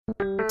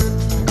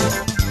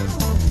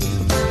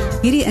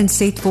Hierdie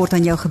inset word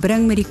aan jou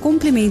gebring met die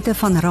komplimente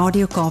van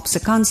Radio Kaapse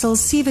Kansel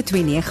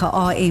 729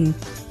 AM.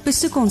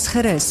 Besoek ons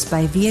gerus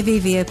by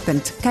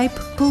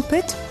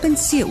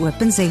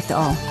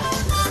www.capepulpit.co.za.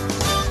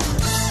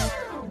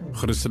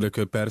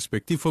 Christelike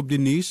Perspektief op die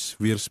nuus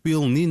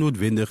weerspieël nie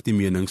noodwendig die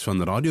menings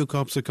van Radio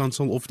Kaapse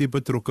Kansel of die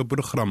betrokke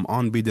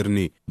programaanbieder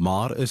nie,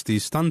 maar is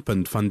die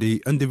standpunt van die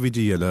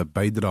individuele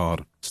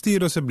bydraer.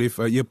 Stuur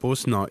asseblief 'n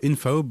e-pos na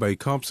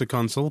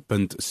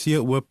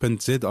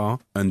info@capsekansel.co.za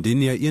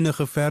indien jy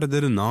enige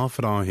verdere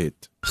navrae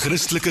het.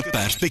 Christelike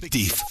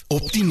Perspektief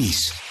op die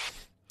nuus.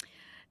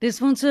 Dis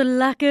vir ons so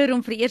lekker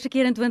om vir die eerste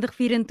keer in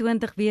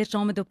 2024 weer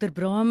saam met Dr.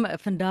 Braam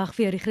vandag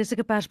vir jou die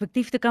Christelike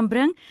Perspektief te kan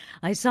bring.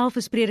 Hy self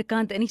is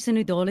predikant in die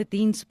sinodale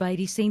diens by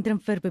die Sentrum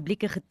vir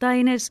Publieke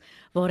Getuienis,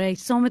 waar hy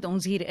saam met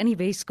ons hier in die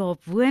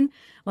Wes-Kaap woon,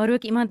 maar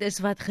ook iemand is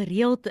wat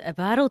gereeld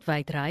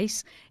wêreldwyd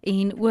reis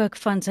en ook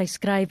van sy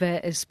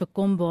skrywe is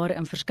bekombaar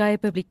in verskeie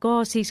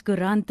publikasies,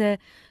 koerante,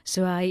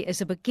 so hy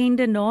is 'n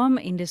bekende naam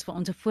en dis vir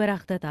ons 'n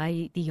voorreg dat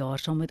hy die jaar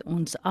saam met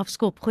ons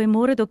afskop.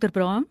 Goeiemôre Dr.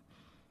 Braam.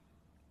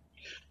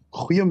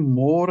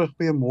 Goeiemôre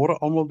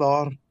almal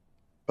daar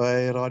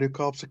by Radio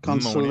Kaapse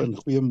Kansel en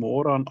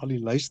goeiemôre aan al die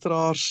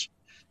luisteraars.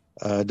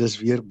 Dis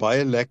weer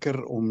baie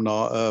lekker om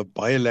na 'n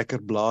baie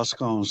lekker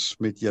blaaskans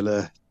met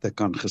julle te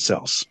kan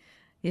gesels.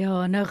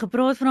 Ja, nou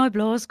gepraat van daai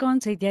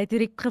blaaskans, het jy toe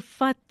die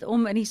gevat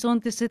om in die son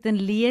te sit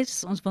en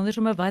lees? Ons wonder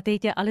sommer wat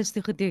het jy alles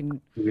toe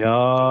gedoen?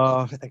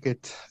 Ja, ek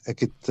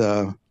het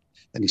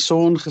in die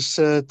son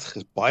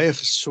gesit, baie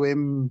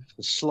geswem,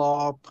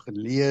 geslaap,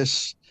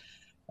 gelees.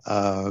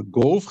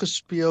 Golf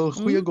gespeel,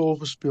 goeie golf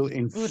gespeel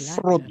en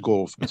vrot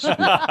golf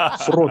gespeel.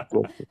 Vrot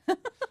golf.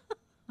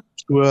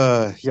 So,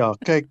 ja,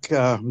 kyk,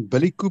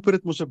 Billy Cooper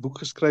het mos 'n boek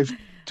geskryf,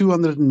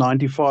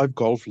 295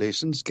 golf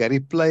lessons. Gary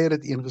Player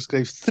het een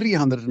geskryf,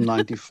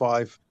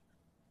 395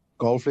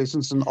 golf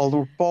lessons. En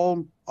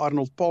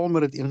Arnold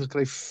Palmer het een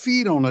geskryf,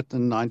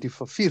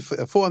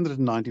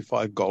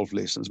 495 golf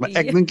lessons. Maar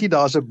ek dink nie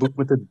daar's 'n boek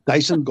met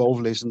 1000 golf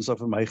lessons wat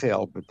vir my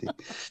gehelp het nie.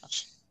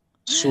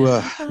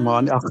 So,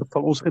 maar in elk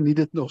geval, ons geniet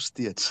dit nog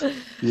steeds.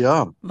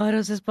 Ja. Maar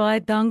ons is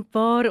baie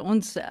dankbaar.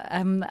 Ons,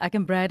 ek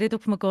en Brad het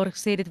ook vir mekaar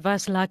gesê, dit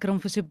was lekker om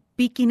vir so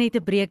bietjie net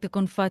 'n breek te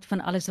kon vat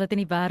van alles wat in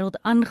die wêreld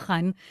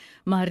aangaan,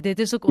 maar dit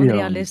is ook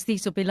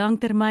onrealisties op die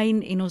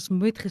langtermyn en ons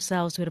moet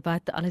gesels oor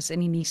wat alles in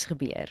die nuus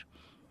gebeur.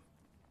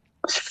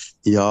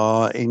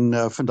 Ja, en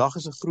vandag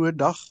is 'n groot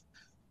dag.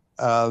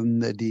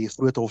 Die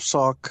groot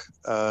hofsaak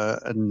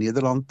in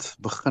Nederland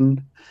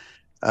begin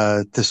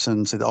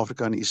tussen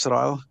Suid-Afrika en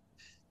Israel.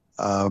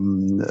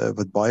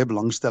 Wat baie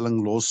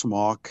belangstelling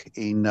losmaak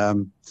en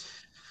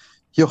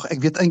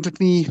ek weet eintlik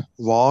nie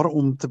waar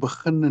om te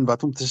begin en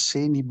wat om te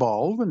sê nie,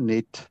 behalwe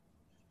net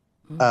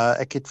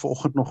ek het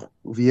vanoggend nog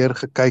weer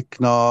gekyk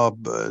na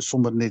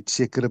sommer net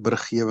sekere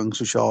beriggewing,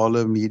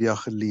 sosiale media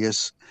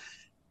gelees.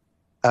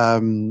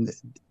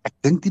 Ek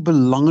dink die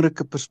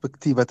belangrike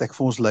perspektief wat ek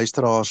vir ons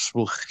luisteraars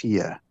wil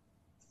gee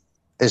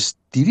is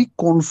hierdie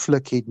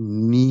konflik het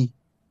nie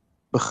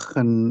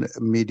begin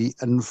met die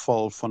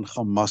inval van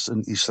Hamas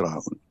in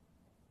Israel.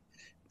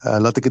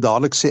 Laat ek dit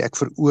dadelik sê, ek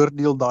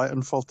veroordeel daai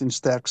inval ten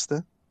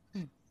sterkste.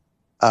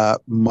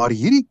 Maar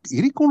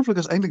hierdie konflik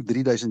is eintlik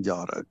 3000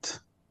 jaar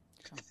oud.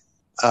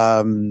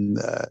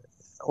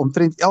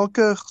 Omtrent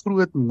elke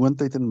groot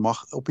moondheid en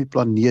mag op die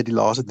planeet die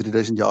laaste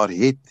 3000 jaar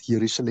het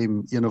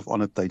Jerusalem een of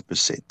ander tyd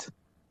beset.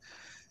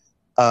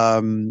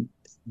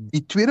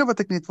 Die tweede wat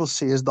ek net wil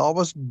sê is, daar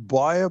was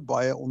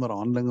baie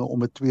onderhandelinge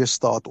om 'n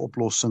 2-staat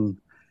oplossing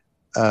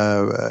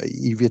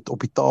op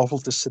die tafel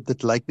te sit.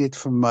 Dit lyk net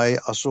vir my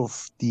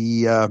asof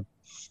die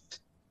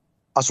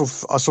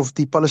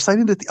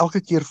Palestynë dit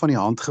elke keer van die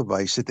hand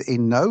gewys het.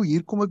 En nou,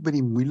 hier kom ek by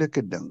die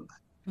moeilike ding.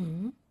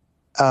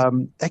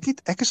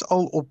 Ek is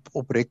al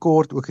op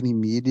rekord, ook in die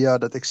media,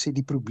 dat ek sê,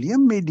 die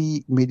probleem met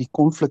die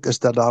konflik is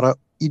dat daar 'n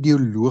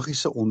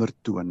ideologiese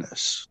ondertoon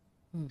is.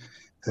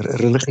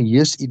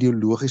 Religieus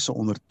ideologiese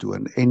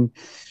ondertoon. En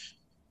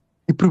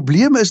die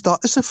probleem is, daar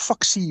is 'n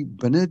faksie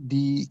binne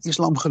die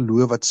Islam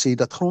geloof wat sê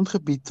dat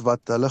grondgebied wat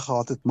hulle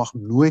gehad het, mag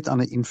nooit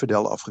aan 'n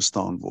infidel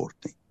afgestaan word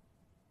nie.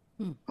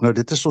 Nou,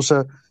 dit is soos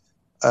 'n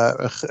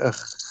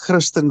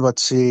Christen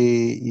wat sê,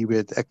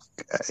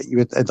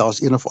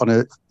 daar's een of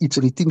ander iets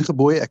in die 10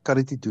 gebooie, ek kan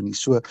dit nie doen nie.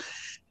 So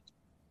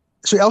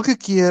elke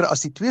keer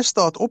as die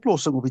 2-staat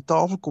oplossing op die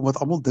tafel kom, wat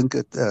almal dink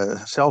het,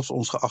 selfs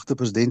ons geagte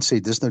president sê,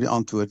 dis nou die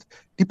antwoord,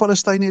 die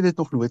Palestynë het dit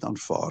nog nooit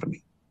aanvaar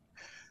nie.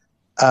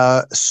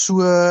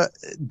 So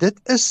dit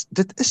is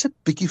 'n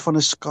bietjie van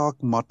 'n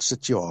skaakmat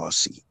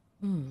situasie.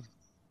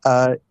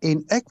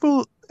 En ek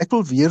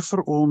wil weer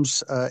vir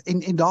ons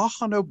en daar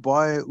gaan nou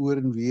baie oor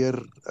en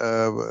weer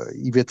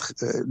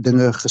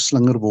dinge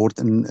geslinger word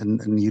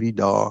in hierdie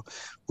dae,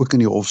 ook in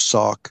die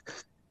hofsaak.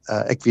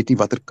 Ek weet nie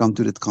watter kant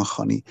toe dit kan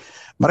gaan nie.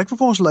 Maar ek wil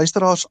vir ons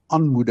luisteraars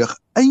aanmoedig,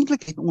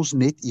 eintlik het ons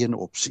net een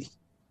opsie.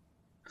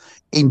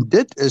 En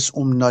dit is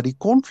om na die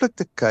konflik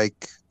te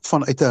kyk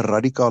vanuit 'n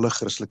radikale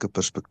Christelike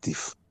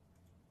perspektief.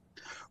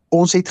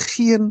 Ons het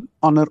geen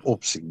ander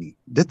opsie nie.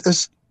 Dit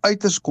is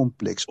uiters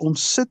kompleks.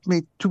 Ons sit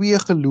met twee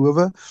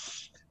gelowe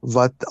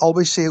wat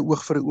albei sê 'n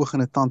oog vir 'n oog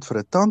en 'n tand vir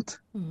 'n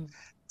tand.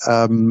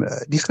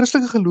 Die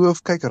Christelike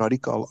geloof kyk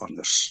radikaal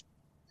anders.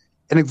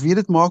 En ek weet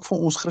dit maak vir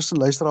ons Christen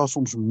luisteraars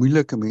soms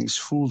moeilik. 'n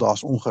Mens voel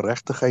daar's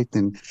ongeregtigheid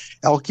en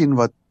elkeen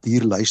wat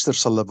hier luister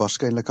sal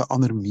waarskynlik 'n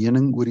ander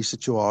mening oor die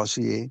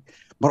situasie hê.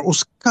 Maar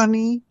ons kan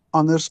nie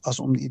anders as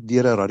om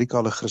deur 'n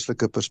radikale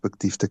Christelike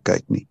perspektief te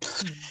kyk nie.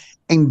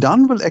 En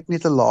dan wil ek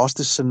net 'n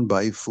laaste sin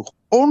byvoeg,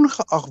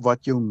 ongeag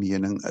wat jou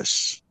mening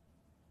is.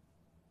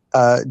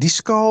 Die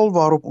skaal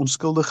waarop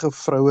onskuldige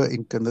vroue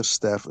en kinders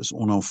sterf is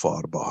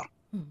onaanvaarbaar.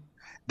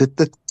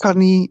 Dit kan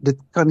nie,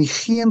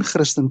 geen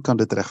Christen kan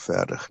dit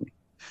regverdig nie.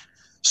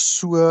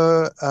 So,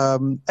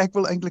 ek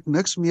wil eintlik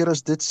niks meer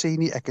as dit sê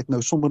nie. Ek het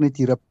nou sommer net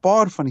hier 'n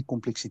paar van die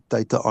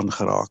kompleksiteite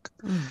aangeraak.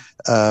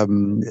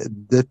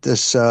 Dit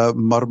is,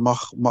 maar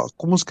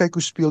kom ons kyk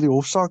hoe speel die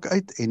hofsaak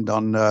uit en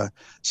dan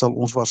sal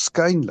ons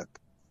waarskynlik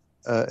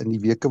in die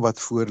weke wat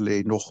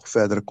voorlê nog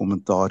verdere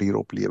kommentaar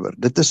hierop lewer.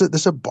 Dit is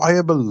 'n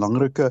baie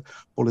belangrike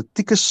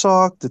politieke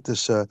saak. Dit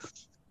is 'n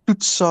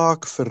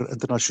toetssaak vir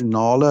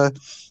internasionale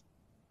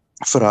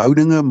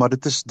verhoudinge, maar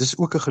dis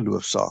ook 'n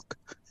geloofsaak.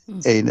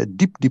 En 'n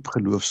diep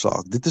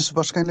geloofsaak. Dit is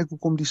waarskynlik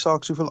hoekom die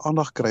saak soveel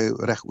aandag kry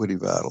reg oor die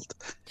wêreld.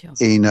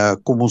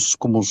 En kom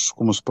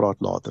ons praat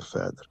later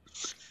verder.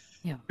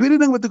 Tweede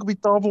ding wat ek op die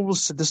tafel wil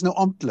sit, dis nou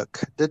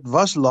amptelik. Dit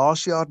was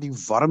laas jaar die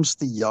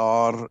warmste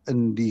jaar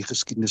in die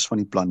geskiedenis van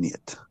die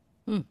planeet.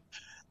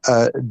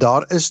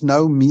 Daar is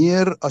nou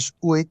meer as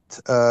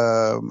ooit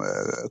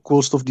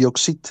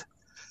koolstofdioksied,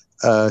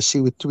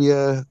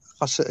 CO2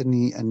 gasse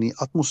in die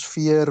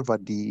atmosfeer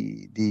wat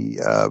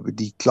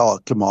die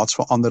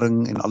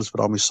klimaatsverandering en alles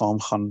wat daarmee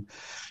saamgaan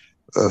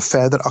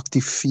verder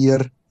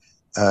aktiveer.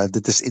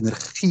 Dit is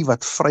energie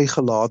wat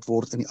vrygelaat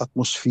word in die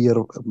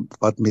atmosfeer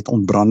wat met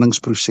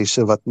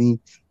ontbrandingsprosesse wat nie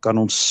kan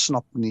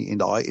ontsnap nie, en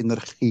daai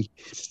energie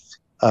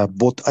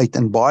bot uit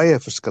in baie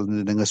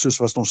verskillende dinge, soos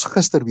wat ons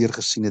gister weer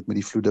gesien het met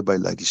die vloede by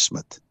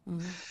Ladysmith.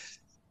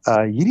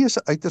 Hierdie is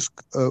uiters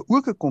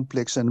ook 'n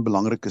komplekse en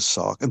belangrike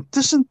saak.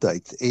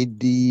 Intussentyd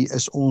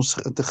is ons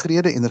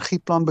geïntegreerde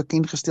energieplan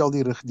bekendgestel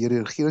deur die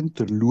regering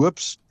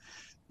terloops.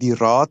 Die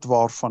raad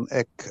waarvan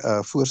ek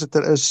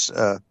voorsitter is,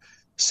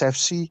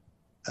 SAFC,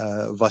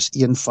 was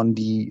een van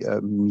die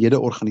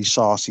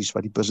mede-organisasies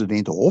wat die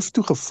president hof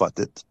toegevat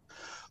het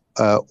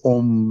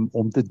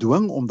om te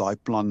dwing om daai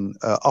plan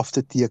af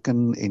te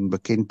teken en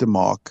bekend te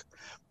maak,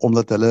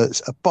 omdat hulle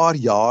 'n paar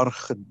jaar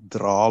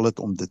gedraal het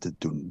om dit te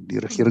doen. Die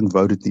regering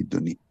wou dit nie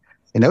doen nie.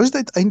 En nou is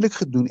dit uiteindelik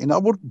gedoen, en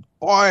daar word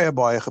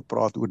baie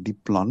gepraat oor die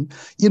plan.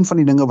 Een van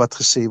die dinge wat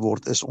gesê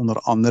word is onder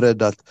andere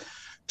dat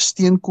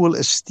steenkool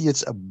is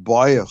steeds 'n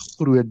baie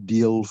groot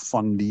deel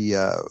van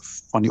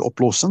die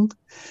oplossing.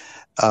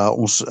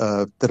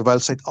 Terwyl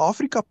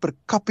Suid-Afrika per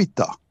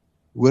capita,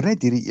 hoor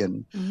net hierdie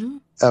een,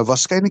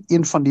 waarskynlik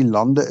een van die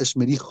lande is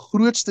met die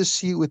grootste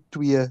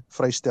CO2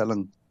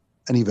 vrystelling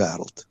in die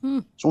wêreld.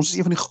 So ons is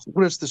een van die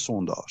grootste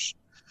sondaars.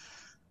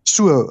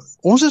 So,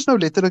 ons is nou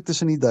letterlik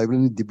tussen die duiwel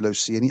en die diepblou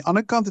see. Aan die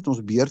ander kant het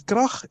ons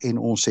beerdkrag en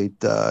ons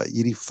het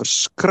hierdie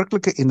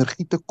verskriklike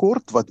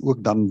energietekort wat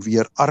ook dan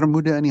weer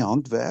armoede in die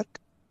hand werk.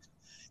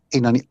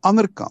 En aan die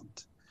ander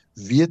kant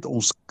weet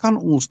ons, kan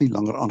ons nie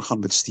langer aangaan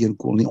met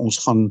steenkool nie. Ons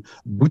gaan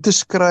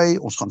boetes kry,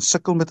 ons gaan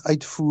sukkel met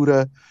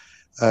uitvoere.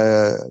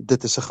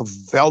 Dit is 'n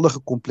geweldige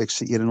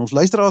komplekse een en ons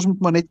luisteraars moet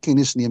maar net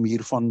kennis neem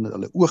hiervan,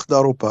 hulle oog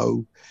daarop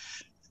hou.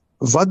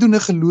 Wat doen 'n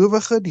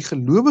gelowige? Die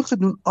gelowige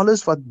doen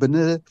alles wat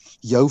binne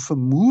jou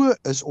vermoë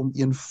is om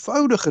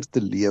eenvoudiger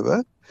te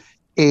lewe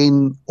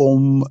en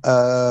om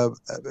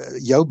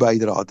jou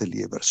bydrae te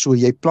lewer. So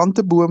jy plant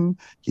 'n boom,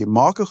 jy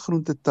maak 'n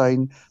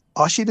groentetuin.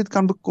 As jy dit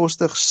kan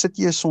bekostig, sit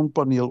jy 'n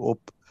sonpaneel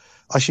op.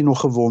 As jy nog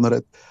gewonder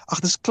het,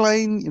 dis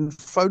klein,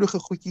 eenvoudige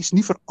goedjies,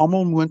 nie vir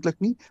almal moontlik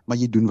nie, maar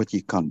jy doen wat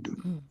jy kan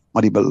doen.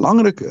 Maar die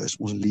belangrike is,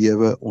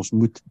 ons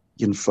moet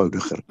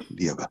eenvoudiger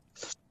lewe.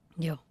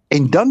 Ja.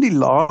 En dan die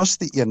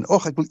laaste een,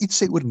 ek wil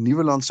iets sê oor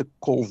Nieuweland se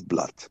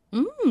kolfblad.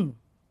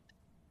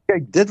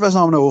 Kyk, dit was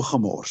nou 'n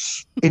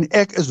gemors. En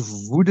ek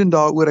is woedend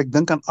daaroor. Ek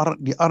dink aan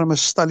die arme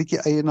stalletjie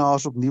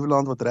eienaars op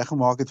Nieuweland wat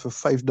reggemaak het vir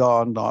 5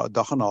 dae en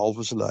dag en 'n half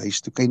is hulle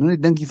huis toe. Kyk, nou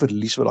net dink die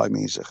verlies wat daai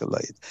mense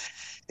gely het.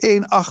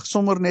 En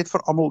sommer net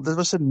vir almal, dit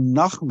was 'n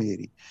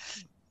nagmerrie.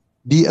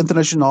 Die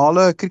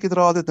internasionale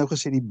kriketraad het nou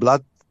gesê die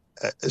blad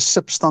is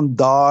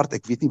substandaard.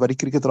 Ek weet nie wat die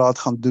kriketraad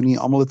gaan doen nie.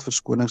 Almal het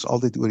verskonings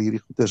altyd oor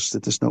hierdie goeters.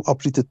 Dit is nou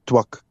absolute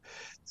twak.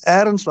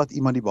 Ergens laat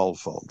iemand die bal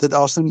val. Dit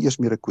is nou nie eers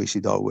meer 'n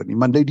kwessie daaroor nie.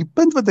 Maar nou die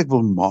punt wat ek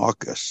wil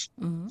maak is,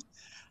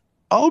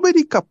 albei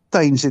die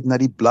kapteins het na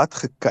die blad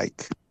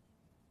gekyk.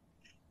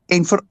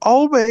 En vir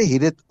albei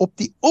het dit op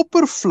die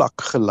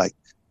oppervlak gelyk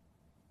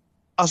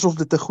asof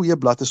dit 'n goeie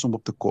blad is om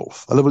op te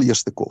kolf. Hulle wil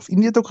eers te kolf.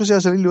 En het ook gesê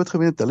as hulle die lood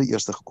gewen het, hulle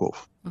eers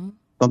gekolf. Dan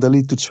het hulle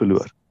die toets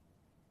verloor.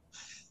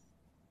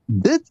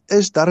 Dit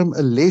is darm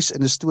 'n les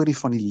in 'n storie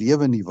van die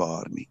lewe nie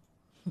waar nie.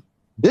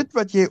 Dit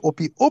wat jy op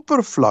die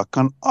oppervlak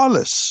kan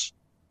alles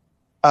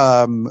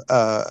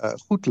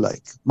goed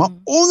lyk, maar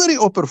onder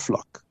die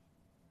oppervlak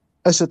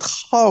is dit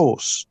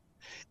chaos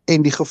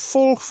en die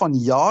gevolg van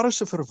jare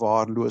se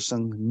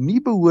verwaarlosing,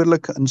 nie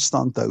behoorlike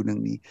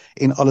instandhouding nie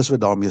en alles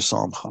wat daarmee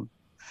saamgaan.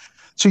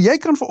 So jy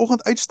kan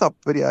vanoggend uitstap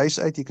by die huis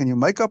uit, jy kan jou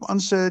make-up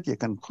aansit, jy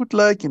kan goed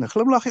lyk, jy kan 'n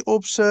glimlaggie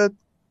opsit,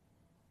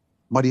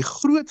 maar die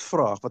groot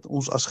vraag wat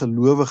ons as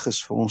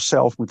gelowiges vir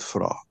onsself moet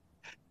vra,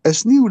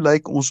 is nie hoe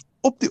lyk ons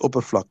op die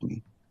oppervlak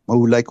nie, maar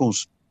hoe lyk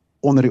ons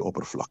onder die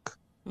oppervlak.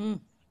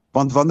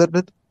 Want wanneer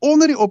dit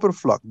onder die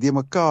oppervlak de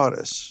mekaar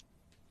is,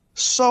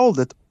 sal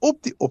dit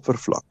op die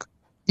oppervlak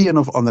een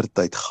of ander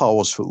tyd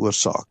chaos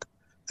veroorsaak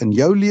in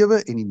jou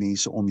lewe en die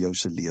mense om jou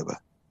se lewe.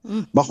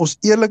 Mag ons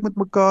eerlik met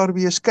mekaar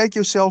wees, kyk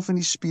jouself in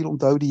die spieël,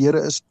 onthou die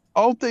Here is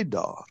altyd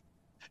daar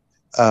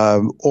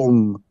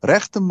om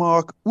reg te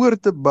maak, oor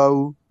te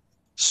bou,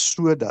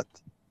 sodat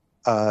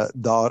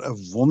daar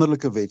 'n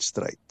wonderlike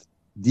wedstryd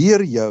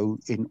deur jou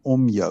en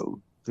om jou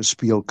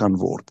gespeel kan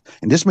word.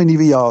 En dis my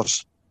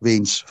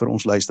nuwejaarswens vir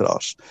ons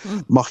luisteraars.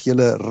 Mag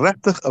julle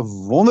regtig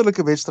 'n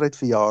wonderlike wedstryd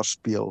verjaar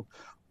speel,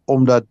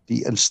 omdat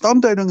die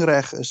instandhouding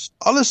reg is,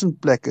 alles in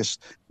plek is,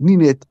 nie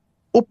net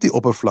op die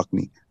oppervlak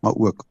nie, maar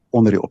ook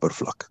onder die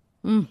oppervlak.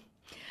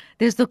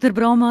 Dis Dr.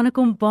 Braam,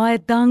 Hanekom,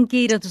 baie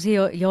dankie dat ons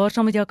die jaar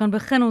saam met jou kan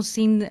begin. Ons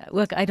sien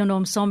ook uit daarna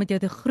om saam met jou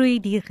te groei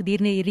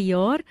gedurende hierdie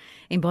jaar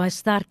en baie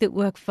sterkte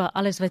ook vir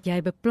alles wat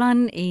jy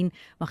beplan en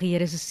mag die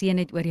Here se seën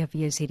net oor jou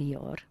wees hierdie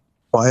jaar.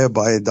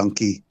 Baie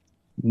dankie.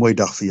 Mooi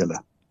dag vir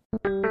julle.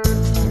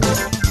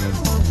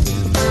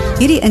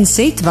 Hierdie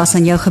inset was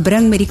aan jou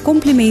gebring met die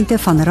komplimente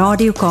van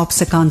Radio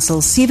Kaapse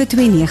Kansel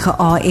 729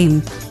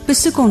 AM.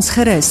 Besoek ons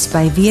gerus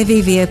by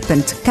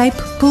www.cape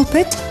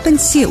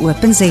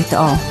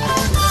pulpit.co.za.